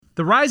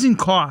The rising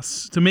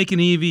costs to make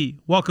an EV.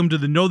 Welcome to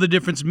the Know the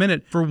Difference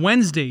Minute for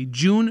Wednesday,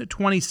 June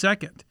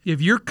 22nd.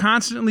 If you're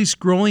constantly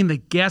scrolling the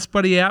Gas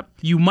Buddy app,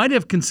 you might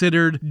have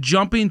considered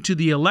jumping to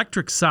the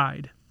electric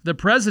side. The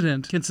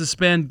president can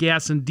suspend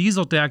gas and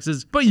diesel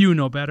taxes, but you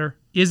know better.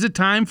 Is it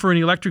time for an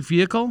electric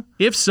vehicle?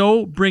 If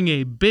so, bring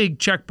a big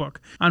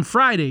checkbook. On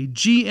Friday,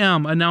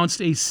 GM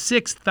announced a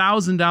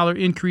 $6,000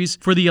 increase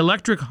for the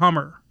electric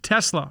Hummer.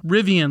 Tesla,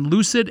 Rivian,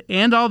 Lucid,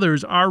 and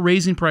others are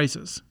raising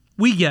prices.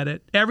 We get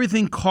it.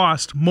 Everything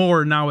costs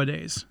more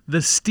nowadays.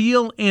 The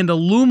steel and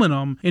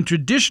aluminum in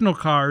traditional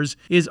cars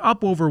is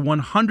up over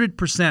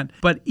 100%,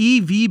 but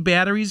EV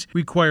batteries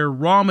require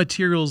raw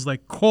materials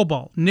like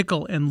cobalt,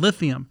 nickel, and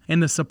lithium,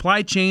 and the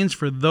supply chains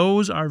for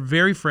those are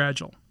very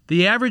fragile.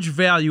 The average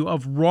value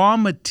of raw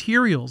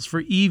materials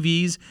for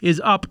EVs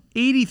is up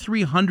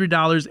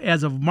 $8,300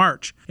 as of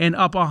March and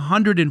up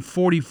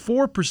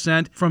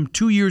 144% from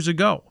 2 years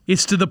ago.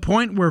 It's to the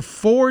point where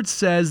Ford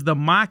says the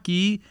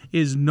Mach-E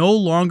is no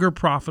longer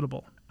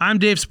profitable. I'm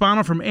Dave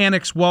Spano from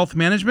Annex Wealth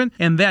Management,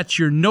 and that's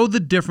your Know the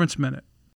Difference Minute.